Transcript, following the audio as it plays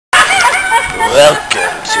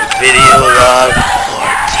Welcome to Video Log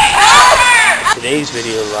 14. Today's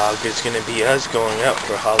video log is going to be us going out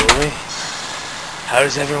for Halloween. How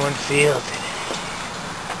does everyone feel today?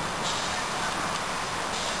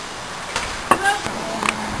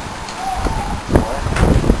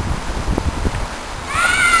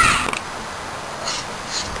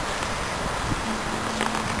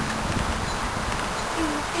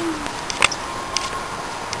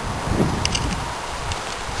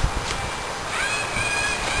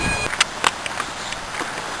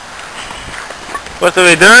 What are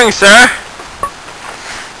we doing, sir?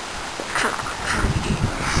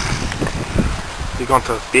 You going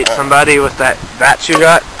to beat somebody with that bat you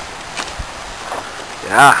got?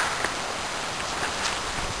 Yeah.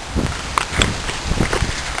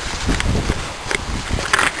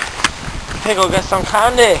 Hey, go get some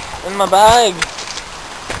candy in my bag.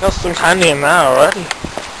 Got some candy in there already.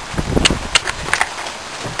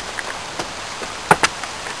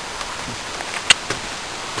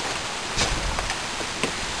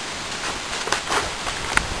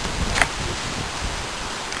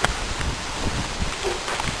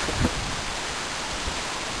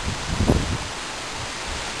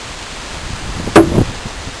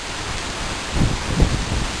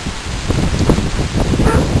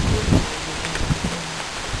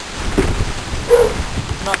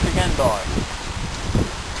 Not again, boy.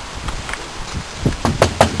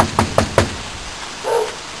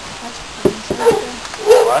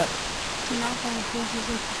 What?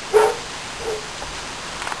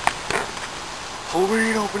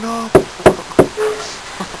 Hurry, open up!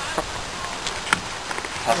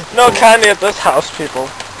 No candy at this house, people.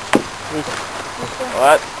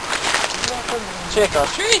 What? Trick or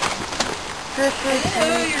treat!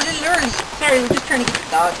 Hello, you're a little early. Sorry, we're just trying to get the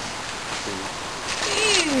dogs.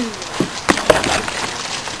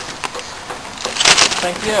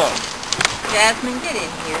 Thank you. Jasmine, get in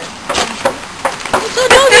here. It's a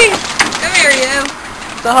doggy! Come here, you.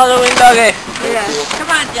 It's a Halloween doggy. Yeah. Come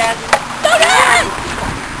on, Jasmine. Doggy!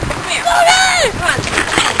 Come here. Doggy! Come on.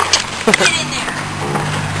 Get in there.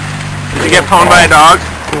 Did you get pwned by a dog?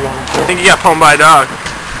 I think you got pwned by a dog.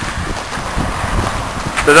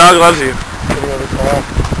 The dog loves you.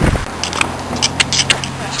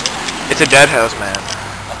 It's a dead house, man.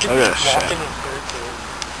 Look at this shit.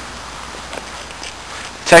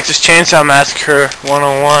 Texas Chainsaw Massacre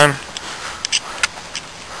 101.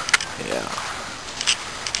 Yeah.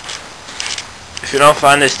 If you don't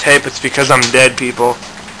find this tape, it's because I'm dead, people.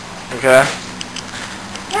 Okay?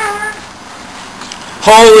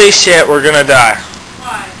 Holy shit, we're gonna die.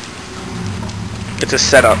 Why? It's a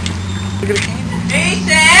setup. Look at it.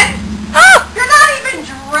 Jason! Oh! You're not even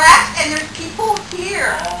dressed and there's people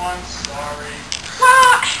here. Oh, I'm sorry.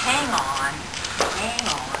 Oh, hang on. Hang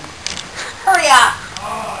on. Hurry up.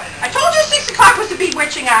 I told you 6 o'clock was the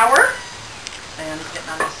bewitching hour. And he's getting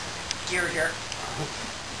on this gear here.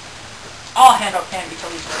 I'll hand out candy till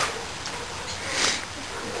he's ready.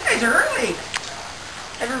 You guys are early.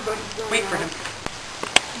 Everybody's going. Wait for him.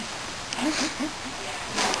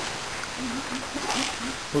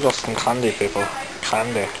 We got some candy, people.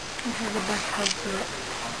 Candy.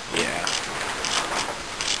 Yeah.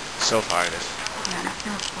 So far it is.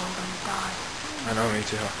 I know, me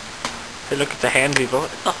too. Hey, look at the hand, people.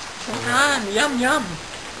 Oh, yum, yum.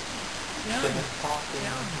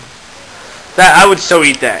 That, I would so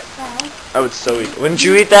eat that. I would so eat it. Wouldn't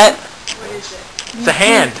you eat that? What is it? The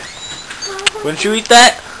hand. Wouldn't you eat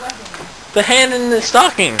that? The hand in the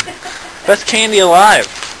stocking. Best candy alive.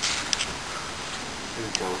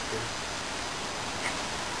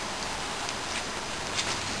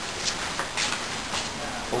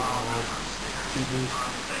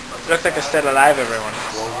 Looks like it's still alive, everyone.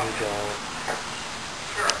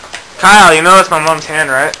 Kyle, you know that's my mom's hand,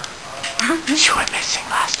 right? She went missing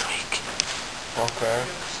last week. Okay.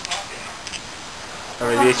 Or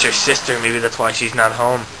maybe it's your sister, maybe that's why she's not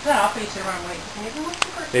home. I'll face it around. Wait.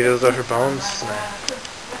 Maybe those are her bones.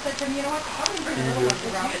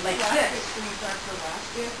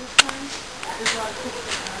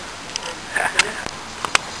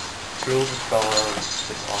 Jules fell out this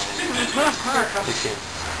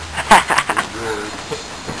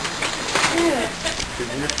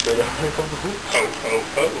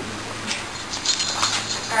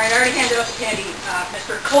Alright, I already handed out the candy,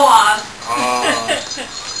 Mr. Claus.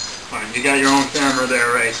 Fine, you got your own camera there,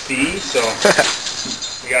 right? See? So,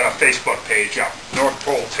 we got a Facebook page up, North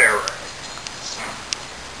Pole Terror.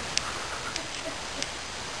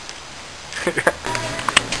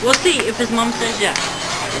 We'll see if his mom says yes.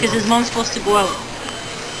 Because his mom's supposed to go out.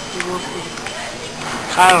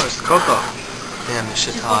 Kyle, it's Coco. Damn, this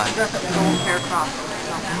shit's hot. Dress up in an old pair of Crocs.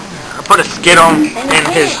 I put a Skittle in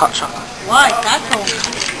his hot chocolate. Why? That's all.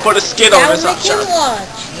 Put a Skittle in his hot Make him chocolate.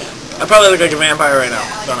 watch. I probably look like a vampire right now,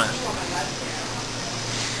 don't I?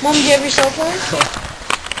 Mom, do you have your cell phone?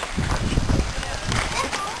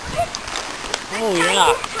 Oh,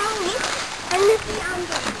 yeah.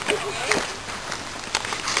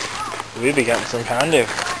 We be getting some candy.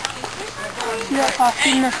 Yeah,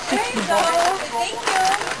 Thank you.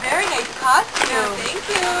 Very nice costume. Thank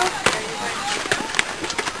you.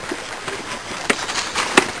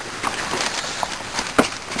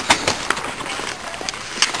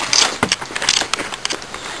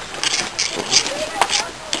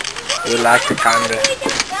 We like the candy.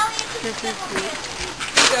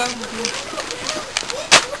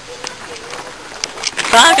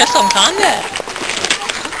 Can I get some candy?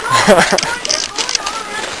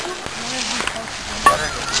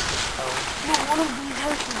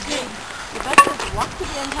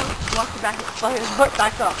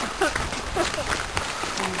 Back up.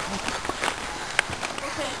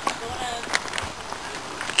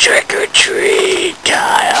 Trick or treat,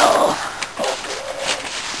 Kyle.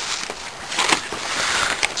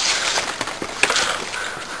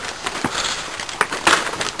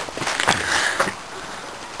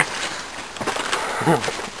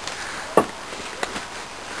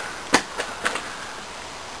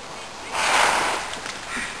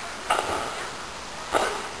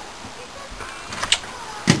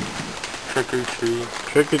 Trick or treat.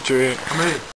 Trick or treat. Come here.